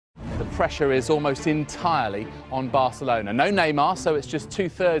pressure is almost entirely on Barcelona. No Neymar, so it's just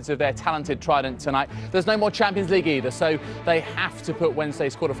 2/3 of their talented trident tonight. There's no more Champions League either, so they have to put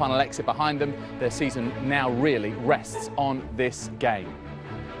Wednesday's quarter-final exit behind them. Their season now really rests on this game.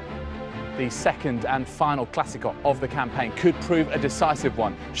 The second and final Clásico of the campaign could prove a decisive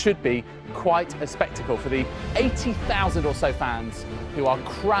one. Should be quite a spectacle for the 80,000 or so fans who are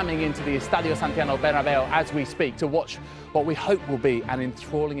cramming into the Estadio Santiago Bernabéu as we speak to watch what we hope will be an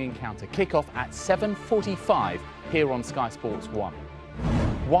enthralling encounter. Kick-off at 7:45 here on Sky Sports 1.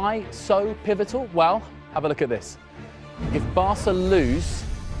 Why so pivotal? Well, have a look at this. If Barca lose,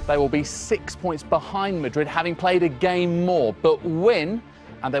 they will be 6 points behind Madrid, having played a game more, but win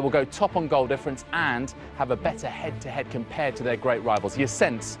and they will go top on goal difference and have a better head-to-head compared to their great rivals. You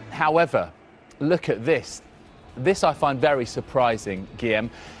sense, however, look at this. This I find very surprising,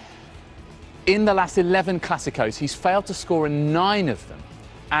 Guillaume. In the last 11 Clásicos, he's failed to score in 9 of them.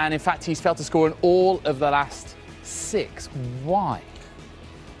 And in fact, he's failed to score in all of the last 6. Why?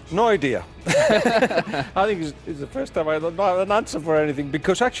 No idea. I think it's the first time I don't have an answer for anything,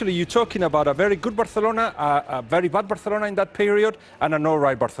 because actually you're talking about a very good Barcelona, a very bad Barcelona in that period, and an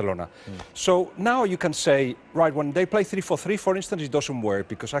all-right Barcelona. So now you can say, right, when they play 3-4-3, for instance, it doesn't work,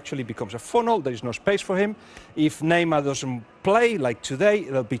 because actually it becomes a funnel, there is no space for him. If Neymar doesn't play, like today,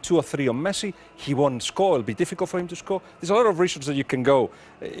 there'll be 2 or 3 on Messi, he won't score, it'll be difficult for him to score. There's a lot of reasons that you can go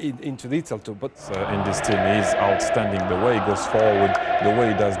into detail to, but... in this team, he's outstanding, the way he goes forward, the way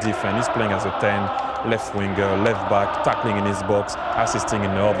he does defense, he's playing as a 10, left winger, left back, tackling in his box, assisting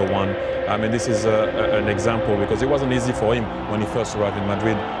in the other one. I mean, this is an example, because it wasn't easy for him when he first arrived in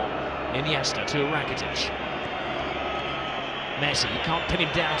Madrid. Iniesta to Rakitic. Messi can't pin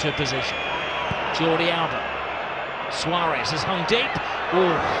him down to a position. Jordi Alba. Suarez has hung deep.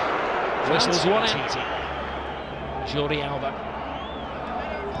 Ooh, whistles one in. Jordi Alba.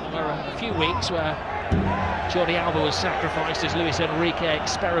 There were a few weeks where Jordi Alba was sacrificed as Luis Enrique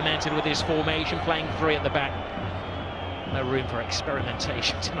experimented with his formation, playing 3 at the back. No room for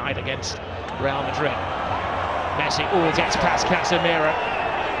experimentation tonight against Real Madrid. Messi gets past Casemiro.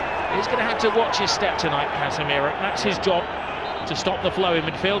 He's going to have to watch his step tonight, Casemiro. That's his job, to stop the flow in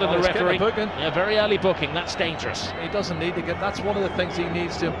midfield, and the referee. A very early booking, that's dangerous. He doesn't need to get, that's one of the things he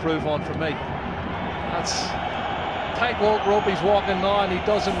needs to improve on for me. That's tightrope rope he's walking now, and he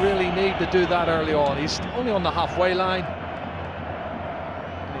doesn't really need to do that early on. He's only on the halfway line,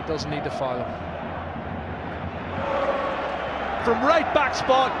 and he doesn't need to foul him. From right back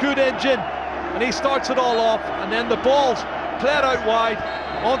spot, good engine, and he starts it all off, and then the ball's played out wide.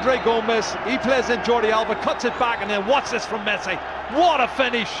 Andre Gomez, he plays in Jordi Alba, cuts it back, and then watch this from Messi. What a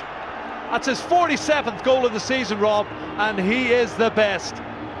finish! That's his 47th goal of the season, Rob, and he is the best.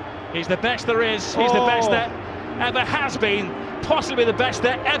 He's the best there is. He's the best that ever has been, possibly the best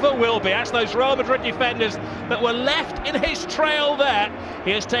there ever will be. That's those Real Madrid defenders that were left in his trail there.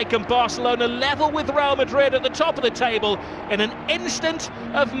 He has taken Barcelona level with Real Madrid at the top of the table in an instant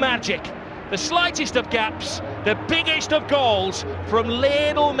of magic. The slightest of gaps, the biggest of goals from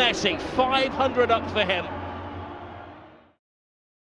Lionel Messi. 500 up for him.